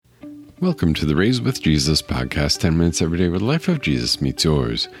Welcome to the Raised with Jesus podcast, 10 minutes every day where the life of Jesus meets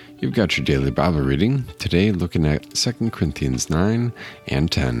yours. You've got your daily Bible reading, today looking at 2 Corinthians 9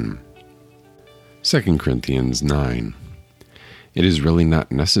 and 10. 2 Corinthians 9. It is really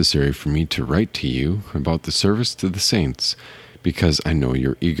not necessary for me to write to you about the service to the saints, because I know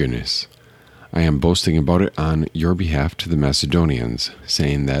your eagerness. I am boasting about it on your behalf to the Macedonians,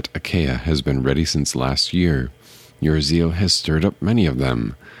 saying that Achaia has been ready since last year. Your zeal has stirred up many of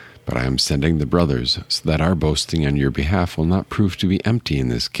them. But I am sending the brothers, so that our boasting on your behalf will not prove to be empty in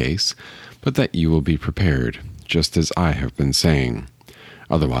this case, but that you will be prepared, just as I have been saying.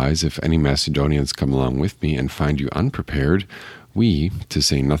 Otherwise, if any Macedonians come along with me and find you unprepared, we, to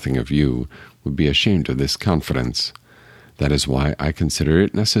say nothing of you, would be ashamed of this confidence. That is why I consider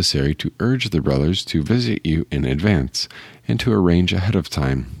it necessary to urge the brothers to visit you in advance, and to arrange ahead of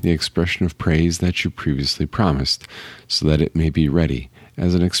time the expression of praise that you previously promised, so that it may be ready,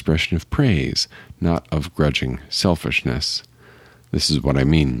 as an expression of praise, not of grudging selfishness. This is what I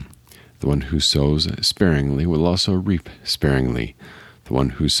mean. The one who sows sparingly will also reap sparingly. The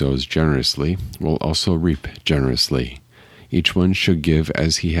one who sows generously will also reap generously. Each one should give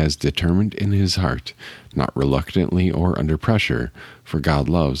as he has determined in his heart, not reluctantly or under pressure, for God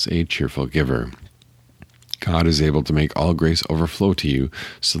loves a cheerful giver. God is able to make all grace overflow to you,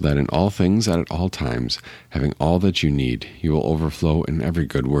 so that in all things and at all times, having all that you need, you will overflow in every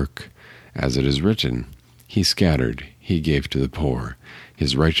good work. As it is written, He scattered, He gave to the poor,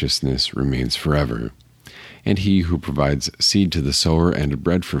 His righteousness remains forever. And He who provides seed to the sower and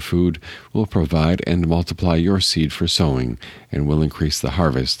bread for food will provide and multiply your seed for sowing, and will increase the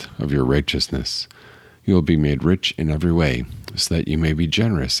harvest of your righteousness. You will be made rich in every way, so that you may be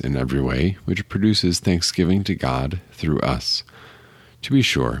generous in every way, which produces thanksgiving to God through us. To be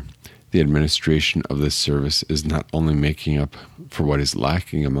sure, the administration of this service is not only making up for what is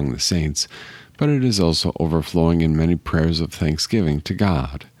lacking among the saints, but it is also overflowing in many prayers of thanksgiving to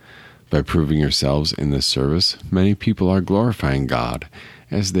God. By proving yourselves in this service, many people are glorifying God,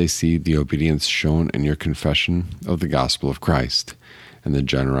 as they see the obedience shown in your confession of the gospel of Christ, and the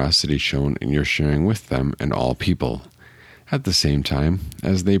generosity shown in your sharing with them and all people. At the same time,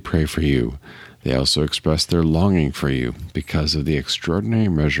 as they pray for you, they also express their longing for you because of the extraordinary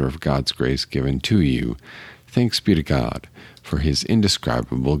measure of God's grace given to you. Thanks be to God for His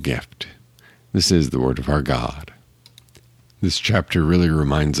indescribable gift. This is the word of our God. This chapter really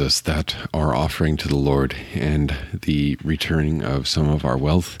reminds us that our offering to the Lord and the returning of some of our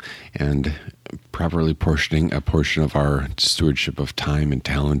wealth and properly portioning a portion of our stewardship of time and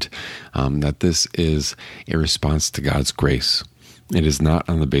talent, that this is a response to God's grace. It is not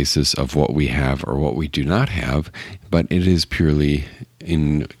on the basis of what we have or what we do not have, but it is purely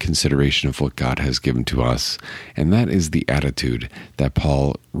in consideration of what God has given to us. And that is the attitude that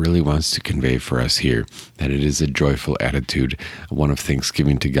Paul really wants to convey for us here, that it is a joyful attitude, one of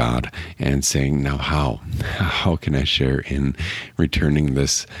thanksgiving to God, and saying, now how can I share in returning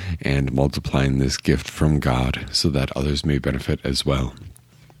this and multiplying this gift from God so that others may benefit as well?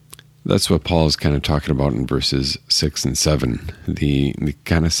 That's what Paul is kind of talking about in verses 6 and 7, the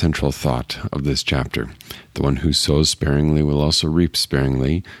kind of central thought of this chapter. The one who sows sparingly will also reap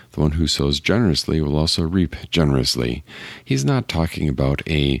sparingly. The one who sows generously will also reap generously. He's not talking about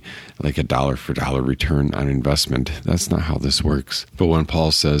a dollar for dollar return on investment. That's not how this works. But when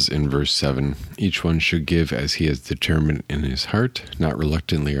Paul says in verse 7, each one should give as he has determined in his heart, not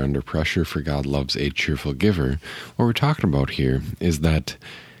reluctantly or under pressure, for God loves a cheerful giver, what we're talking about here is that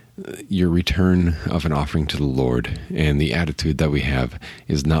your return of an offering to the Lord and the attitude that we have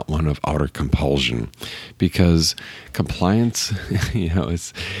is not one of outer compulsion, because compliance,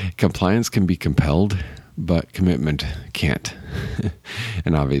 compliance can be compelled, but commitment can't.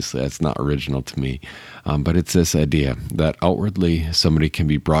 And obviously that's not original to me. But it's this idea that outwardly somebody can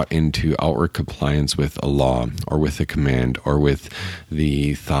be brought into outward compliance with a law or with a command or with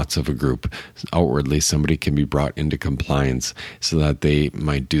the thoughts of a group. Outwardly somebody can be brought into compliance so that they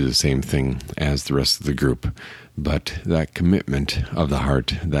might do the same thing as the rest of the group. But that commitment of the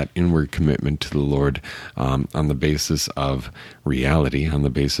heart, that inward commitment to the Lord on the basis of reality, on the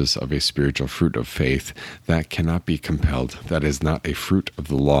basis of a spiritual fruit of faith, that cannot be compelled. That is not a fruit of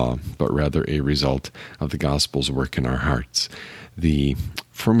the law, but rather a result of the gospel's work in our hearts. The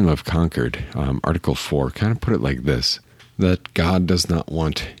Formula of Concord, Article 4, kind of put it like this: that God does not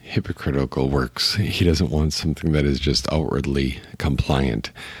want hypocritical works. He doesn't want something that is just outwardly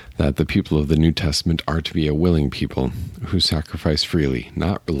compliant. that the people of the New Testament are to be a willing people who sacrifice freely,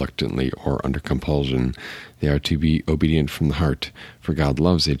 not reluctantly or under compulsion. They are to be obedient from the heart, for God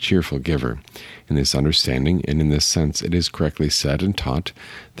loves a cheerful giver. In this understanding and in this sense, it is correctly said and taught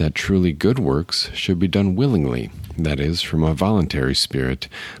that truly good works should be done willingly, that is, from a voluntary spirit,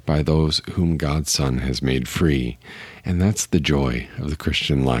 by those whom God's Son has made free. And that's the joy of the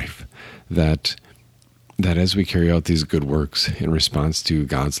Christian life, that as we carry out these good works in response to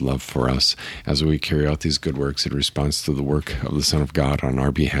God's love for us, as we carry out these good works in response to the work of the Son of God on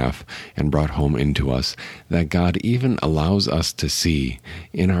our behalf and brought home into us, that God even allows us to see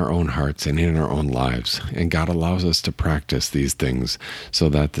in our own hearts and in our own lives, and God allows us to practice these things so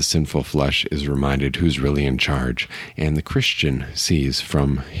that the sinful flesh is reminded who's really in charge, and the Christian sees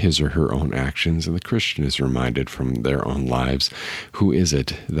from his or her own actions, and the Christian is reminded from their own lives, who is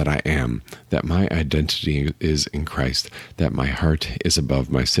it that I am, that my identity is in Christ, that my heart is above,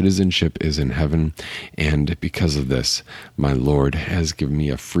 my citizenship is in heaven, and because of this, my Lord has given me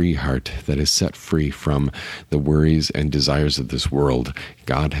a free heart that is set free from the worries and desires of this world.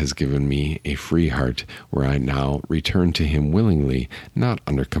 God has given me a free heart where I now return to Him willingly, not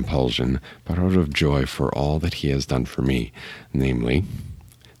under compulsion, but out of joy for all that He has done for me, namely,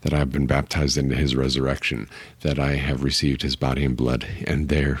 that I have been baptized into His resurrection, that I have received His body and blood, and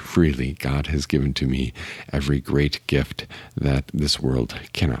there freely God has given to me every great gift that this world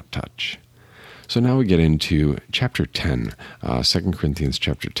cannot touch. So now we get into chapter 10, 2 Corinthians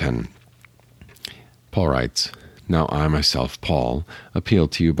chapter 10. Paul writes, "Now I myself, Paul, appeal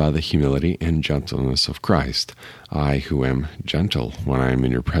to you by the humility and gentleness of Christ, I who am gentle when I am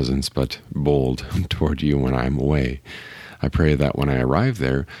in your presence, but bold toward you when I am away. I pray that when I arrive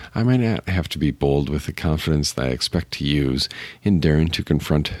there, I may not have to be bold with the confidence that I expect to use in daring to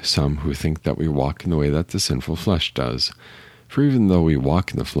confront some who think that we walk in the way that the sinful flesh does. For even though we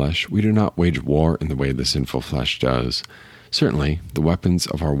walk in the flesh, we do not wage war in the way the sinful flesh does. Certainly, the weapons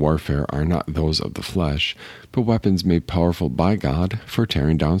of our warfare are not those of the flesh, but weapons made powerful by God for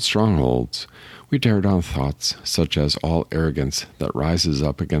tearing down strongholds. We tear down thoughts, such as all arrogance that rises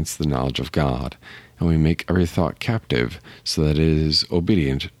up against the knowledge of God, and we make every thought captive, so that it is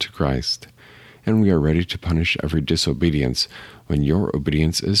obedient to Christ. And we are ready to punish every disobedience when your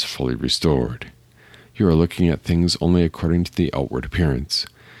obedience is fully restored. You are looking at things only according to the outward appearance.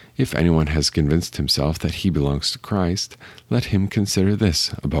 If anyone has convinced himself that he belongs to Christ, let him consider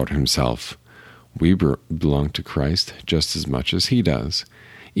this about himself. We belong to Christ just as much as he does.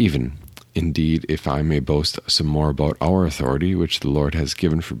 Even, indeed, if I may boast some more about our authority, which the Lord has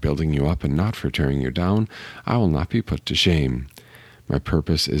given for building you up and not for tearing you down, I will not be put to shame. My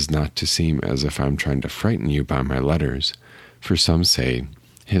purpose is not to seem as if I am trying to frighten you by my letters. For some say,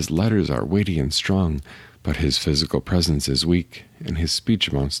 his letters are weighty and strong, but his physical presence is weak, and his speech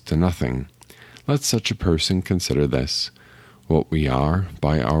amounts to nothing. Let such a person consider this. What we are,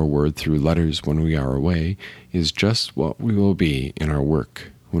 by our word through letters when we are away, is just what we will be in our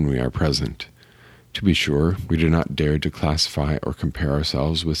work when we are present. To be sure, we do not dare to classify or compare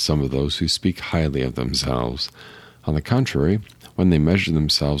ourselves with some of those who speak highly of themselves. On the contrary, when they measure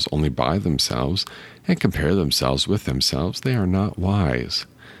themselves only by themselves and compare themselves with themselves, they are not wise.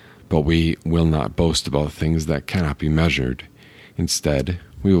 But we will not boast about things that cannot be measured. Instead,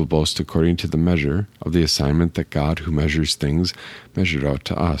 we will boast according to the measure of the assignment that God, who measures things, measured out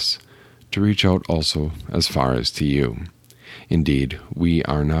to us, to reach out also as far as to you. Indeed, we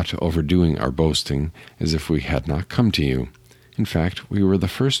are not overdoing our boasting as if we had not come to you. In fact, we were the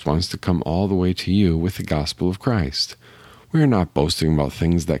first ones to come all the way to you with the gospel of Christ. We are not boasting about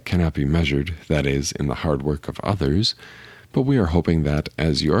things that cannot be measured, that is, in the hard work of others, but we are hoping that,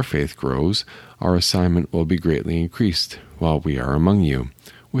 as your faith grows, our assignment will be greatly increased while we are among you,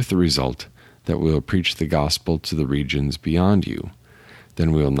 with the result that we will preach the gospel to the regions beyond you.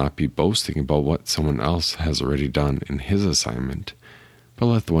 Then we will not be boasting about what someone else has already done in his assignment, but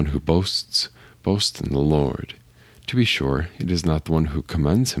let the one who boasts boast in the Lord. To be sure, it is not the one who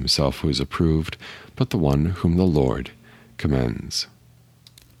commends himself who is approved, but the one whom the Lord commends.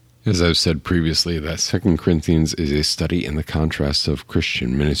 As I've said previously, that 2 Corinthians is a study in the contrast of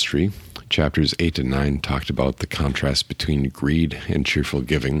Christian ministry. Chapters 8 and 9 talked about the contrast between greed and cheerful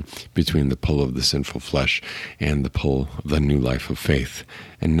giving, between the pull of the sinful flesh and the pull of the new life of faith.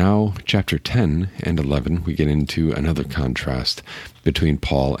 And now, chapter 10 and 11, we get into another contrast between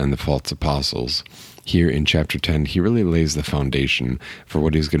Paul and the false apostles. here in chapter 10, he really lays the foundation for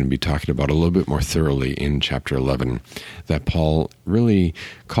what he's going to be talking about a little bit more thoroughly in chapter 11, that Paul really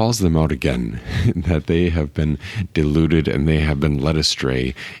calls them out again, that they have been deluded and they have been led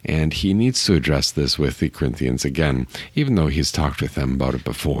astray, and he needs to address this with the Corinthians again, even though he's talked with them about it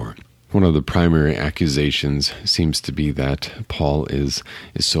before. One of the primary accusations seems to be that Paul is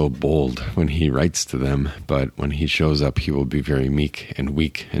so bold when he writes to them, but when he shows up, he will be very meek and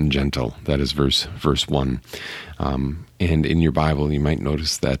weak and gentle. That is verse 1. And in your Bible, you might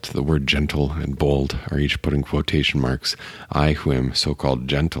notice that the word gentle and bold are each put in quotation marks. I, who am so-called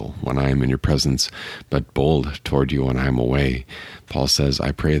gentle when I am in your presence, but bold toward you when I am away. Paul says,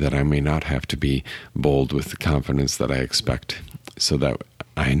 I pray that I may not have to be bold with the confidence that I expect, so that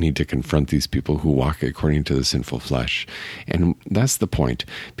I need to confront these people who walk according to the sinful flesh. And that's the point,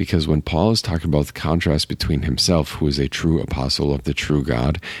 because when Paul is talking about the contrast between himself, who is a true apostle of the true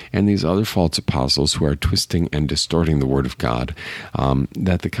God, and these other false apostles who are twisting and distorting the word of God,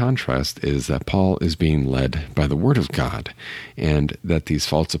 that the contrast is that Paul is being led by the word of God, and that these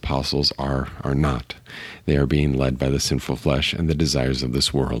false apostles are not. They are being led by the sinful flesh and the desires of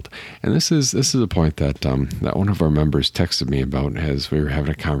this world. And this is a point that one of our members texted me about as we were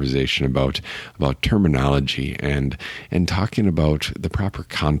having a conversation about terminology and talking about the proper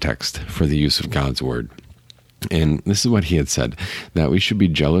context for the use of God's word. And this is what he had said, that we should be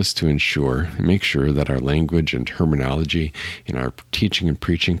jealous to make sure that our language and terminology in our teaching and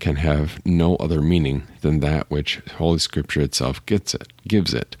preaching can have no other meaning than that which Holy Scripture itself gives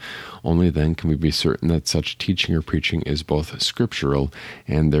it. Only then can we be certain that such teaching or preaching is both scriptural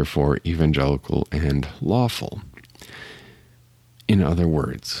and therefore evangelical and lawful. In other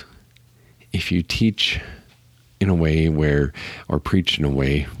words, if you teach in a way or preach in a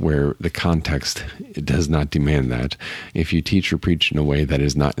way where the context does not demand that, if you teach or preach in a way that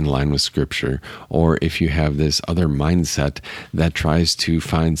is not in line with Scripture, or if you have this other mindset that tries to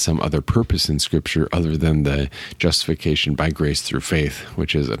find some other purpose in Scripture other than the justification by grace through faith,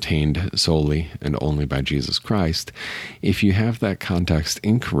 which is attained solely and only by Jesus Christ, if you have that context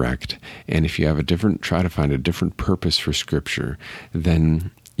incorrect, and if you have try to find a different purpose for Scripture,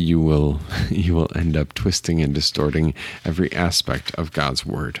 then you will end up twisting and distorting every aspect of God's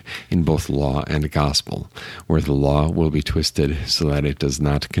word in both law and gospel, where the law will be twisted so that it does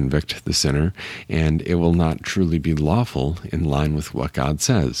not convict the sinner, and it will not truly be lawful in line with what God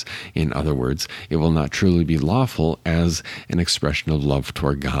says. In other words, it will not truly be lawful as an expression of love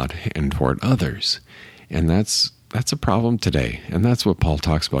toward God and toward others. And that's a problem today. And that's what Paul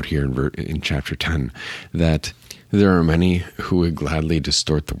talks about here in chapter 10, that there are many who would gladly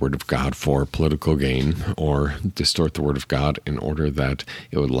distort the word of God for political gain, or distort the word of God in order that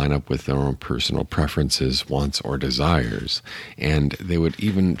it would line up with their own personal preferences, wants, or desires. And they would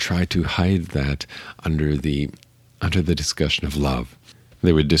even try to hide that under the discussion of love.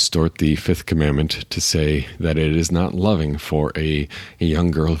 They would distort the fifth commandment to say that it is not loving for a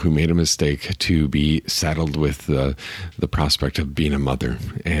young girl who made a mistake to be saddled with the prospect of being a mother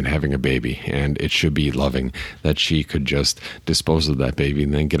and having a baby, and it should be loving that she could just dispose of that baby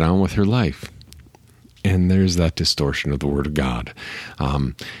and then get on with her life. And there's that distortion of the Word of God.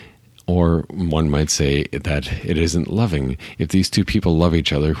 Or one might say that it isn't loving. If these two people love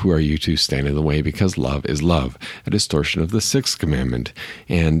each other, who are you to stand in the way? Because love is love. A distortion of the sixth commandment.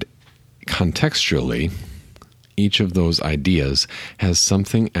 And contextually, each of those ideas has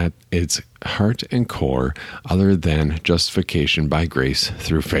something at its heart and core other than justification by grace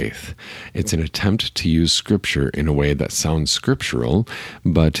through faith. It's an attempt to use Scripture in a way that sounds scriptural,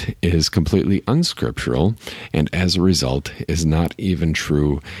 but is completely unscriptural, and as a result is not even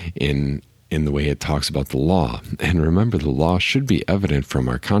true in the way it talks about the law. And remember, the law should be evident from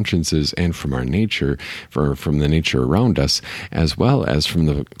our consciences and from our nature, from the nature around us, as well as from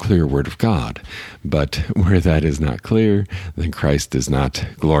the clear Word of God. But where that is not clear, then Christ is not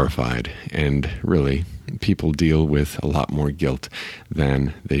glorified. And really, people deal with a lot more guilt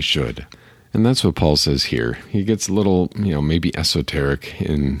than they should. And that's what Paul says here. He gets a little, maybe esoteric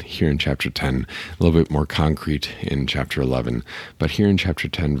here in chapter 10, a little bit more concrete in chapter 11. But here in chapter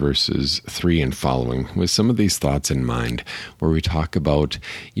 10, verses 3 and following, with some of these thoughts in mind, where we talk about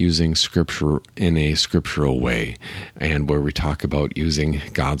using Scripture in a scriptural way, and where we talk about using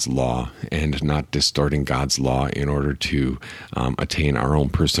God's law and not distorting God's law in order to attain our own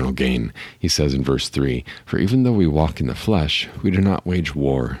personal gain. He says in verse 3, "For even though we walk in the flesh, we do not wage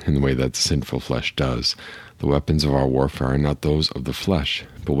war in the way that sinful flesh does. The weapons of our warfare are not those of the flesh,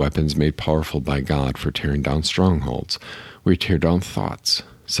 but weapons made powerful by God for tearing down strongholds. We tear down thoughts,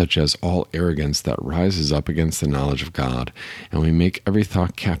 such as all arrogance that rises up against the knowledge of God, and we make every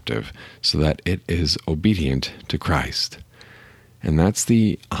thought captive, so that it is obedient to Christ. And that's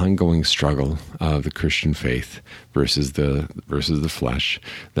the ongoing struggle of the Christian faith versus the flesh.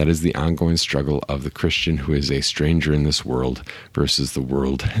 That is the ongoing struggle of the Christian who is a stranger in this world versus the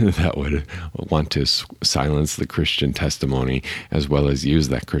world that would want to silence the Christian testimony, as well as use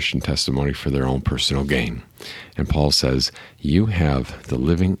that Christian testimony for their own personal gain. And Paul says, you have the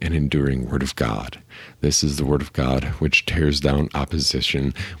living and enduring Word of God. This is the Word of God which tears down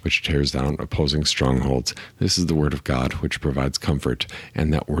opposition, which tears down opposing strongholds. This is the Word of God which provides comfort.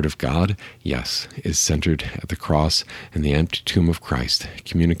 And that Word of God, yes, is centered at the cross and the empty tomb of Christ,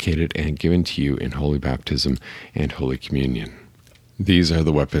 communicated and given to you in holy baptism and holy communion. These are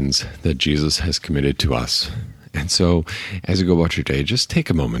the weapons that Jesus has committed to us. And so, as you go about your day, just take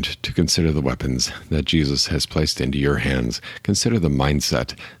a moment to consider the weapons that Jesus has placed into your hands. Consider the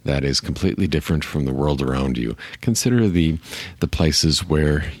mindset that is completely different from the world around you. Consider the places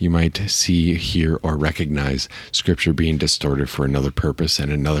where you might see, hear, or recognize Scripture being distorted for another purpose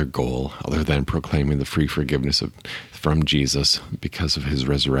and another goal other than proclaiming the free forgiveness from Jesus because of his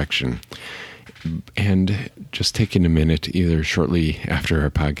resurrection. And just taking a minute, either shortly after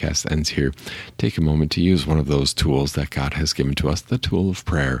our podcast ends here, take a moment to use one of those tools that God has given to us, the tool of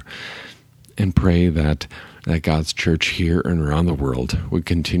prayer, and pray that God's church here and around the world would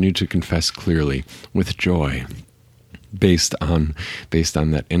continue to confess clearly with joy, based on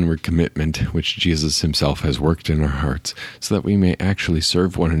that inward commitment which Jesus himself has worked in our hearts, so that we may actually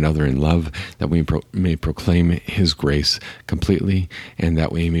serve one another in love, that we may proclaim his grace completely, and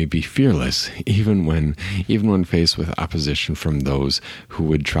that we may be fearless even when faced with opposition from those who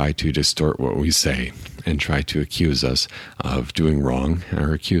would try to distort what we say and try to accuse us of doing wrong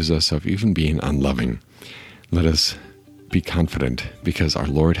or accuse us of even being unloving. Let us be confident because our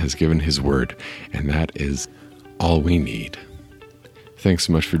Lord has given his word, and that is all we need. Thanks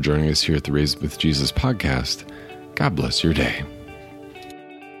so much for joining us here at the Raised with Jesus podcast. God bless your day.